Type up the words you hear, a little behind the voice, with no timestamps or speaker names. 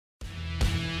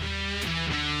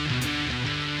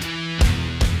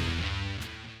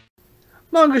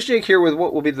Mongoose Jake here with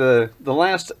what will be the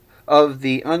last of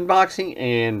the unboxing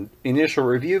and initial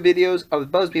review videos of the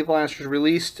Buzz-Bee blasters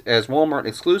released as Walmart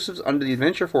exclusives under the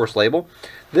Adventure Force label.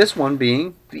 This one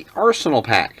being the Arsenal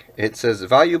Pack. It says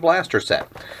Value Blaster Set.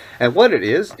 And what it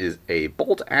is a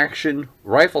bolt-action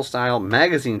rifle-style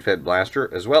magazine-fed blaster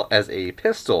as well as a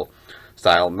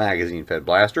pistol-style magazine-fed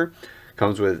blaster.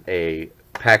 Comes with a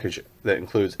package that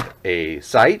includes a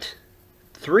sight,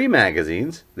 3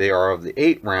 magazines. They are of the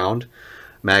 8-round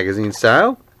magazine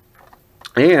style,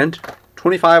 and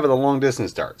 25 of the long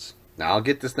distance darts. Now I'll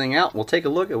get this thing out and we'll take a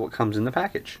look at what comes in the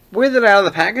package. With it out of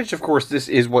the package, of course, this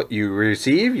is what you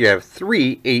receive. You have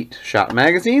 3 8-shot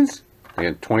magazines,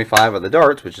 and 25 of the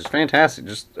darts, which is fantastic,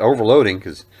 just overloading,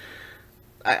 because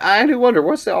I do wonder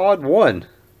what's the odd one,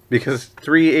 because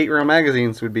 3 8-round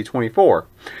magazines would be 24.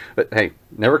 But hey,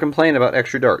 never complain about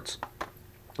extra darts.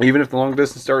 Even if the long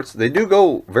distance darts, they do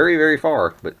go very, very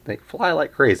far, but they fly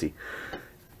like crazy.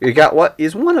 You got what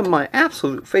is one of my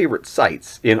absolute favorite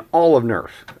sights in all of Nerf.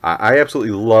 I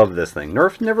absolutely love this thing.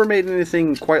 Nerf never made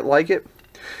anything quite like it.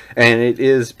 And it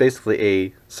is basically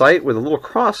a sight with a little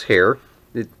crosshair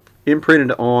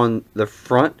imprinted on the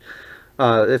front.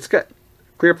 It's got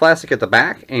clear plastic at the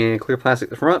back and clear plastic at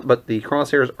the front, but the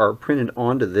crosshairs are printed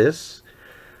onto this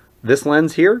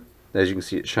lens here. As you can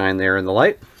see, it shine there in the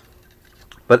light.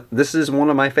 But this is one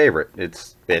of my favorite.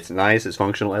 It's nice, it's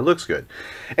functional, it looks good.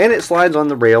 And it slides on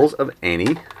the rails of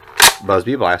any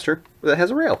Buzz-Bee blaster that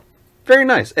has a rail. Very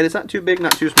nice, and it's not too big,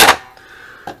 not too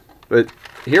small. But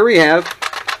here we have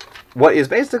what is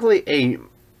basically a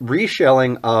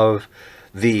reshelling of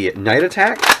the Night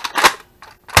Attack.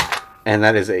 And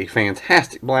that is a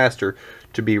fantastic blaster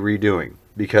to be redoing.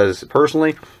 Because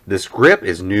personally, this grip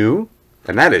is new,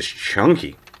 and that is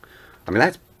chunky. I mean,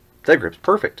 that grip's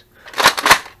perfect.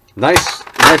 Nice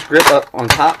grip up on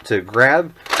top to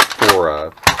grab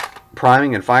for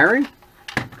priming and firing.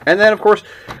 And then, of course,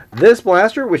 this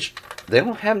blaster, which they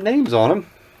don't have names on them,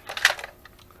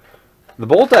 the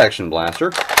bolt action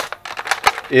blaster,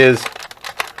 is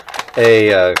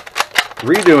a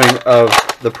redoing of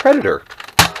the Predator.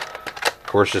 Of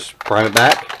course, just prime it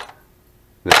back,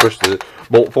 then push the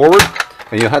bolt forward,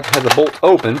 and you'll have to have the bolt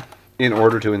open in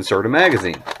order to insert a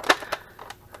magazine.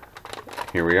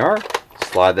 Here we are.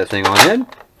 Slide that thing on in.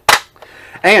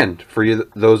 And for you,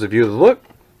 those of you that look,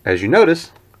 as you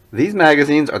notice, these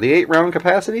magazines are the 8-round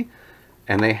capacity,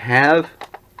 and they have,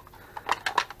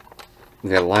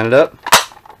 you gotta line it up,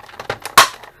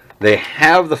 they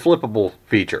have the flippable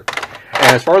feature. And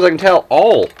as far as I can tell,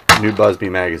 all new Buzz-Bee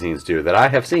magazines do that I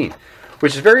have seen,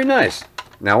 which is very nice.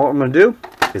 Now what I'm going to do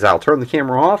is I'll turn the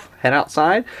camera off, head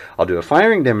outside, I'll do a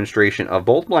firing demonstration of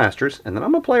both blasters, and then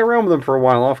I'm going to play around with them for a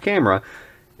while off camera.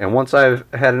 And once I've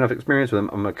had enough experience with them,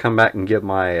 I'm going to come back and give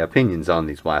my opinions on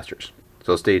these blasters.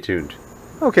 So stay tuned.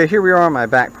 Okay, here we are on my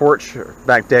back porch,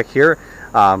 back deck here.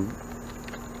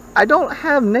 I don't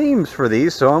have names for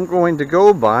these, so I'm going to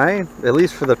go by, at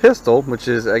least for the pistol, which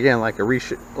is, again, like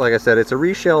I said, it's a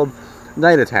reshelled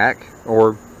Night Attack,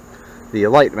 or the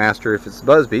Light Master if it's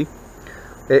Buzz-Bee.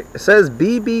 It says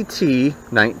BBT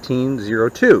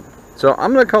 1902. So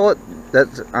I'm going to call it,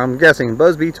 I'm guessing,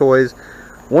 Buzz-Bee Toys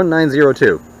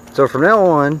 1902. So from now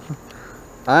on,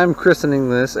 I'm christening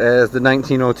this as the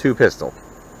 1902 pistol.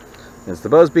 It's the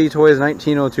Buzz-Bee Toys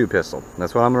 1902 pistol.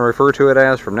 That's what I'm going to refer to it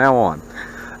as from now on.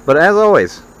 But as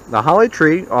always, the holly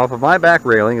tree off of my back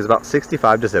railing is about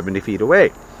 65 to 70 feet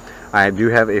away. I do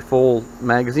have a full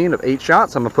magazine of 8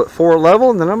 shots. I'm going to put 4 level,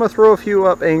 and then I'm going to throw a few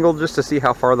up angled just to see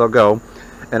how far they'll go.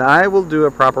 And I will do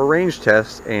a proper range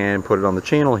test and put it on the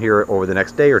channel here over the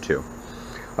next day or two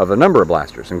of a number of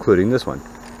blasters, including this one.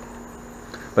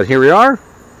 But here we are.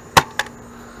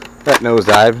 That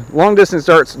nosedive. Long distance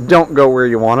darts don't go where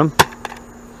you want them.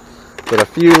 But a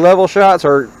few level shots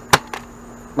are,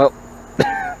 well,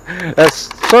 that's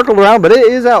circled around, but it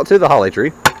is out to the holly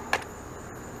tree.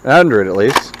 Under it at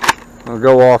least. I'll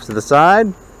go off to the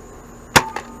side.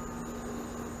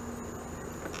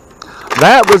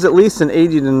 That was at least an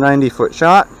 80 to 90 foot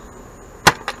shot.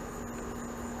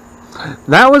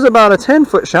 That was about a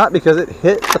 10-foot shot because it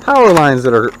hit the power lines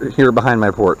that are here behind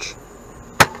my porch.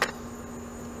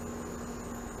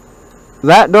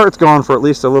 That dart's gone for at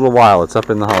least a little while. It's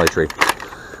up in the holly tree.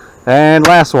 And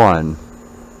last one.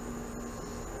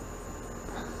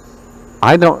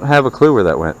 I don't have a clue where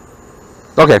that went.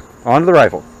 Okay, on to the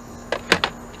rifle.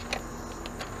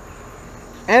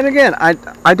 And again,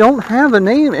 I don't have a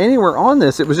name anywhere on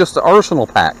this. It was just the Arsenal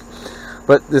Pack.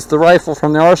 But it's the rifle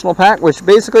from the Arsenal Pack, which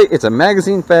basically it's a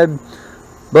magazine-fed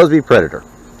Buzz-Bee Predator.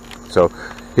 So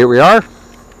here we are.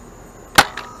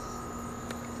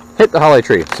 hit the holly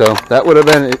tree. So that would have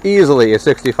been easily a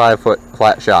 65-foot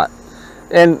flat shot.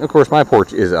 And of course my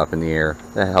porch is up in the air.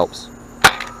 That helps.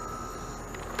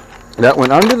 That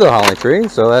went under the holly tree,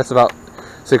 so that's about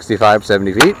 65,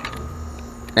 70 feet.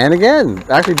 And again,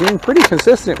 actually being pretty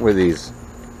consistent with these.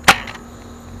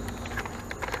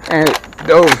 And it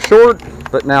dove short,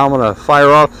 but now I'm going to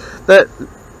fire off.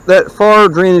 That far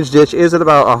drainage ditch is at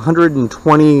about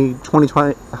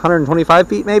 125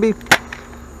 feet maybe.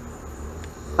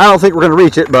 I don't think we're going to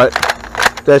reach it, but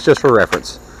that's just for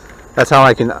reference. That's how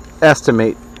I can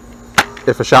estimate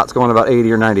if a shot's going about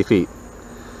 80 or 90 feet.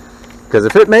 Because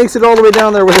if it makes it all the way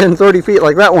down there within 30 feet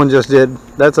like that one just did,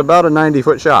 that's about a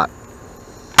 90-foot shot.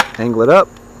 Angle it up.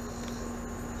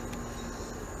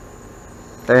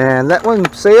 And that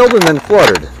one sailed and then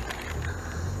fluttered.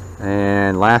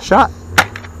 And last shot.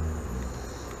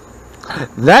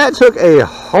 That took a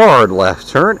hard left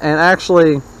turn and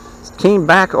actually came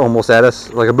back almost at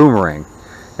us like a boomerang.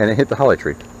 And it hit the holly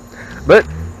tree. But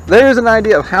there's an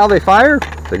idea of how they fire.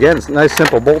 Again, it's a nice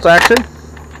simple bolt action.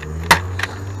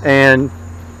 And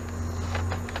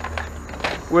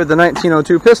with the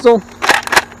 1902 pistol,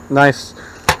 nice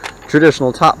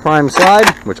traditional top prime slide,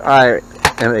 which I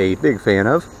am a big fan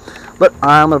of. But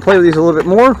I'm going to play with these a little bit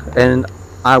more, and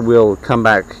I will come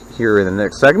back here in the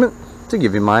next segment to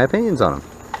give you my opinions on them.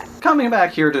 Coming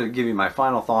back here to give you my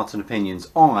final thoughts and opinions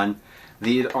on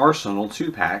the Arsenal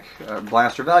 2-pack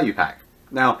Blaster Value Pack.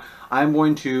 Now, I'm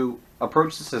going to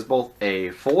approach this as both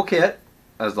a full kit,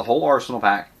 as the whole Arsenal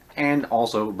pack, and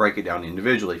also break it down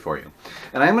individually for you.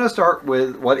 And I'm going to start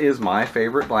with what is my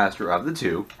favorite blaster of the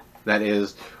two. That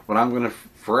is what I'm going to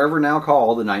forever now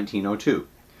call the 1902.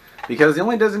 Because the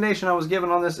only designation I was given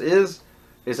on this is,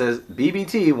 it says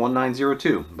BBT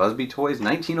 1902, Busby Toys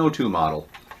 1902 model.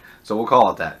 So we'll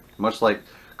call it that. Much like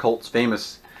Colt's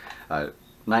famous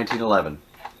 1911.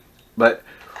 But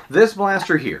this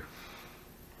blaster here,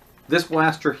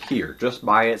 just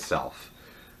by itself,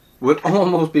 would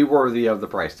almost be worthy of the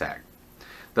price tag.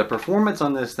 The performance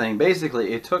on this thing,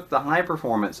 basically, it took the high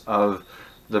performance of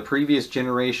the previous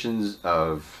generations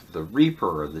of the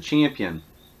Reaper, the Champion,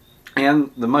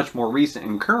 and the much more recent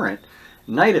and current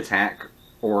Night Attack,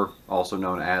 or also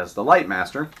known as the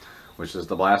Lightmaster, which is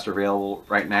the blaster available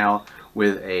right now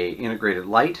with a integrated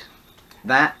light.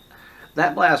 That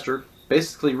blaster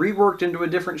basically reworked into a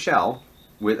different shell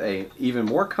with a even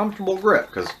more comfortable grip,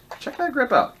 because check that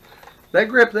grip out. That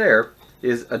grip there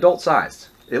is adult sized.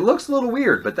 It looks a little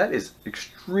weird, but that is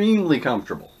extremely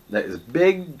comfortable. That is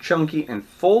big, chunky, and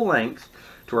full length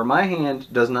to where my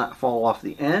hand does not fall off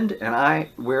the end, and I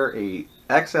wear a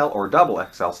XL or double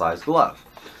XL size glove.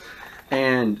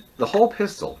 And the whole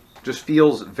pistol just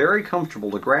feels very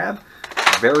comfortable to grab,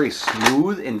 very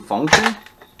smooth in function.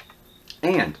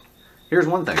 And here's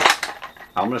one thing.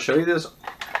 I'm going to show you this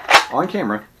on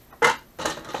camera.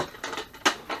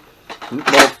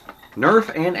 Both Nerf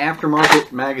and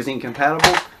aftermarket magazine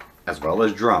compatible, as well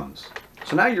as drums.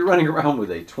 So now you're running around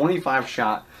with a 25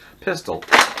 shot pistol,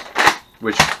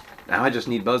 which now I just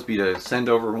need Busby to send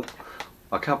over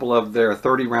a couple of their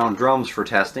 30 round drums for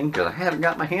testing, because I haven't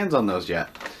got my hands on those yet.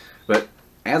 But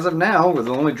as of now, with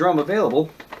the only drum available,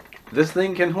 this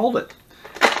thing can hold it.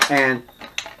 And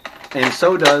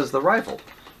so does the rifle,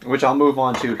 which I'll move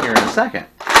on to here in a second.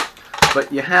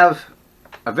 But you have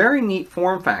a very neat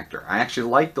form factor. I actually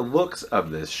like the looks of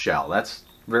this shell. That's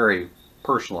very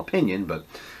personal opinion, but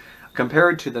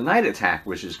compared to the Night Attack,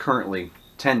 which is currently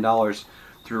 $10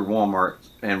 through Walmart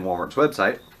and Walmart's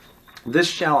website, this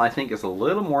shell I think is a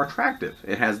little more attractive.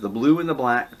 It has the blue and the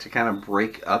black to kind of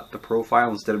break up the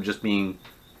profile instead of just being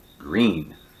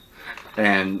green.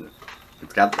 And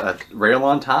it's got a rail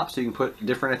on top so you can put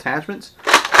different attachments.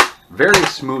 Very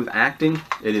smooth acting.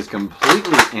 It is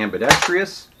completely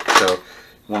ambidextrous. So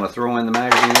you want to throw in the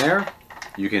magazine there,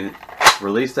 you can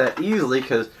release that easily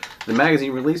because the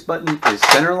magazine release button is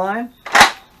center line.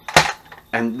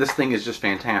 And this thing is just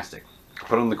fantastic.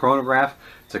 Put on the chronograph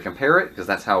to compare it, because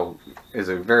that's how is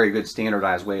a very good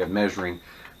standardized way of measuring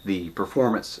the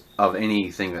performance of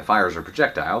anything that fires a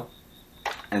projectile.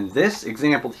 And this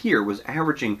example here was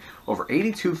averaging over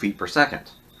 82 feet per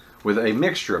second with a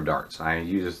mixture of darts. I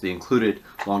used the included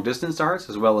long distance darts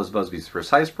as well as Busby's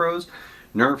Precise Pros,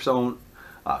 Nerf's own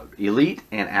Elite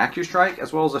and AccuStrike,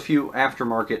 as well as a few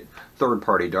aftermarket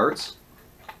third-party darts.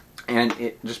 And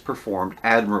it just performed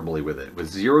admirably with it, with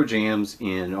zero jams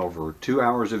in over 2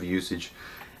 hours of usage.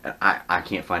 And I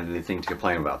can't find anything to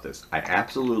complain about this. I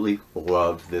absolutely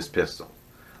love this pistol.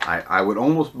 I would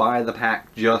almost buy the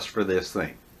pack just for this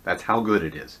thing. That's how good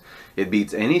it is. It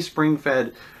beats any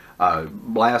spring-fed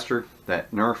blaster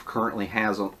that Nerf currently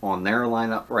has on their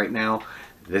lineup right now.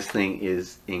 This thing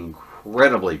is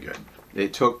incredibly good.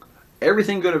 It took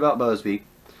everything good about Buzbee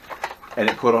and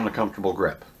it put on a comfortable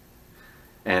grip.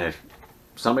 And if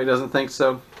somebody doesn't think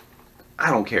so,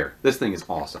 I don't care. This thing is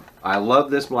awesome. I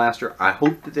love this blaster. I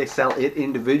hope that they sell it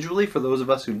individually for those of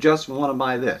us who just want to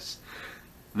buy this.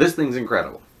 This thing's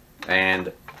incredible.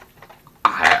 And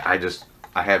I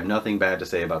have nothing bad to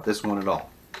say about this one at all.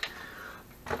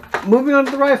 Moving on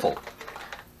to the rifle.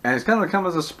 And it's kind of come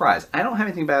as a surprise. I don't have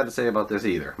anything bad to say about this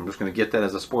either. I'm just going to get that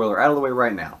as a spoiler out of the way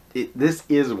right now. This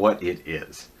is what it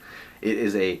is. It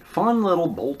is a fun little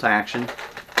bolt action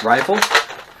rifle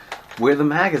with a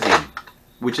magazine,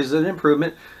 which is an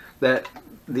improvement that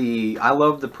I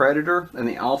love the Predator and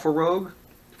the Alpha Rogue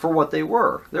for what they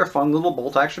were. They're fun little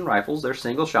bolt action rifles. They're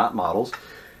single shot models.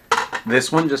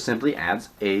 This one just simply adds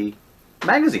a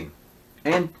magazine.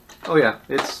 And, oh yeah,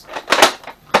 it's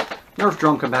Nerf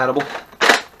drum compatible,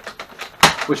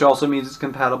 which also means it's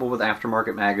compatible with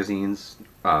aftermarket magazines,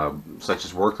 such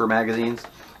as worker magazines.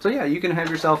 So yeah, you can have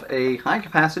yourself a high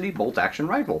capacity bolt action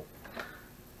rifle,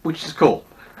 which is cool.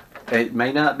 It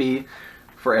may not be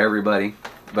for everybody,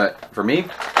 but for me,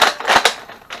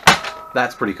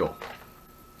 that's pretty cool.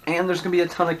 And there's going to be a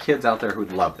ton of kids out there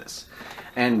who'd love this.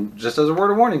 And just as a word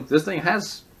of warning, this thing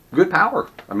has good power.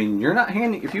 I mean, you're not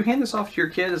if you hand this off to your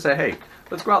kid and say, hey,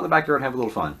 let's go out in the backyard and have a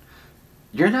little fun,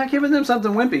 you're not giving them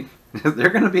something wimpy. They're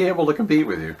going to be able to compete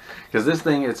with you. Because this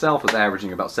thing itself is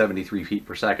averaging about 73 feet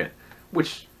per second,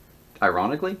 which,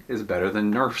 ironically, is better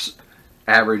than Nerf's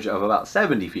average of about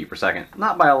 70 feet per second.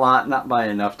 Not by a lot, not by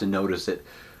enough to notice it,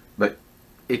 but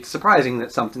it's surprising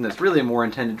that something that's really more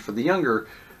intended for the younger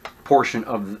portion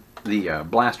of the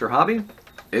blaster hobby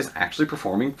is actually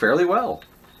performing fairly well.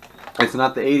 It's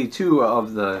not the 82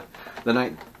 of the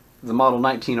model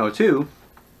 1902,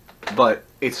 but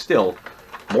it's still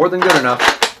more than good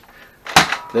enough.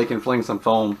 They can fling some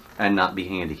foam and not be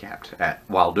handicapped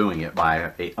while doing it by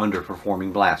a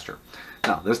underperforming blaster.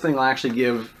 Now, this thing will actually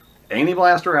give any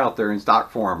blaster out there in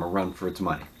stock form a run for its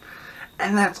money.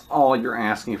 And that's all you're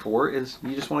asking for, is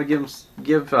you just want to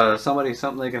give somebody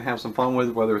something they can have some fun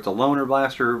with, whether it's a loaner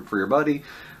blaster for your buddy,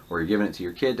 or you're giving it to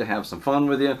your kid to have some fun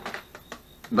with you.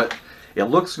 But it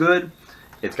looks good,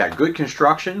 it's got good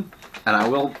construction, and I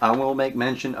will make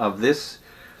mention of this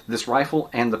rifle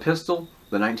and the pistol,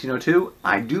 the 1902.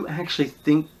 I do actually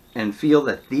think and feel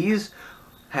that these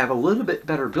have a little bit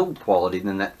better build quality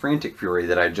than that Frantic Fury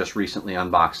that I just recently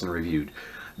unboxed and reviewed.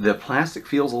 The plastic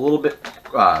feels a little bit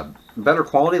better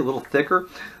quality, a little thicker.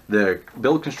 The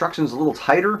build construction is a little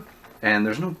tighter, and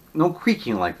there's no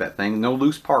creaking like that thing, no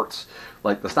loose parts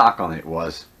like the stock on it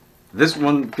was. This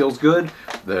one feels good.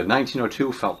 The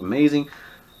 1902 felt amazing.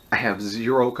 I have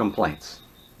zero complaints.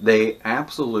 They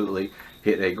absolutely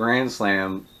hit a grand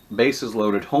slam, bases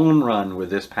loaded home run with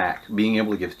this pack, being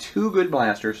able to give two good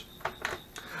blasters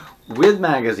with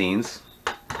magazines.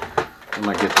 I'm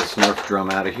going to get this Nerf drum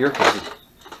out of here because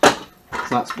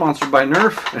it's not sponsored by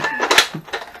Nerf.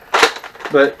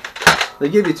 But they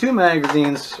give you two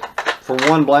magazines for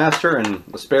one blaster and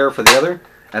a spare for the other,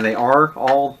 and they are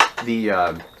all the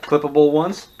clippable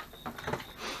ones.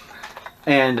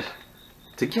 And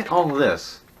to get all of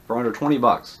this for under 20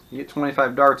 bucks, you get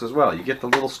 25 darts as well. You get the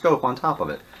little scope on top of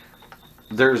it.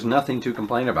 There's nothing to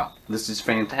complain about. This is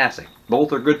fantastic.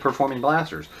 Both are good performing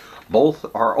blasters. Both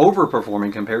are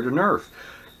overperforming compared to Nerf.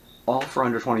 All for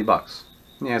under 20 bucks.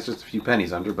 Yeah, it's just a few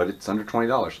pennies under, but it's under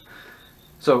 $20.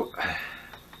 So,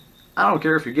 I don't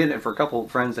care if you're getting it for a couple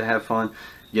of friends to have fun,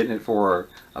 getting it for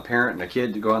a parent and a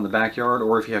kid to go out in the backyard,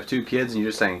 or if you have two kids and you're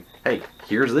just saying, hey,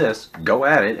 here's this, go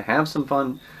at it, have some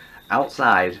fun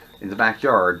outside in the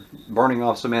backyard, burning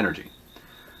off some energy.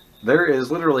 There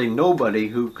is literally nobody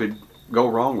who could go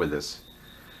wrong with this.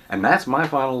 And that's my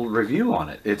final review on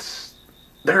it.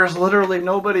 There's literally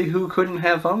nobody who couldn't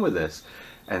have fun with this.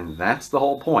 And that's the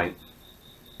whole point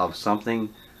of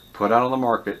something put out on the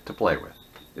market to play with,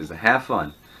 is to have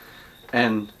fun.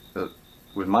 And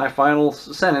with my final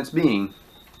sentence being,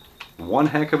 one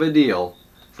heck of a deal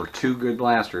for two good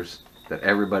blasters that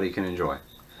everybody can enjoy.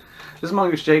 This is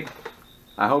Mongoose Jake.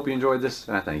 I hope you enjoyed this,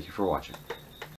 and I thank you for watching.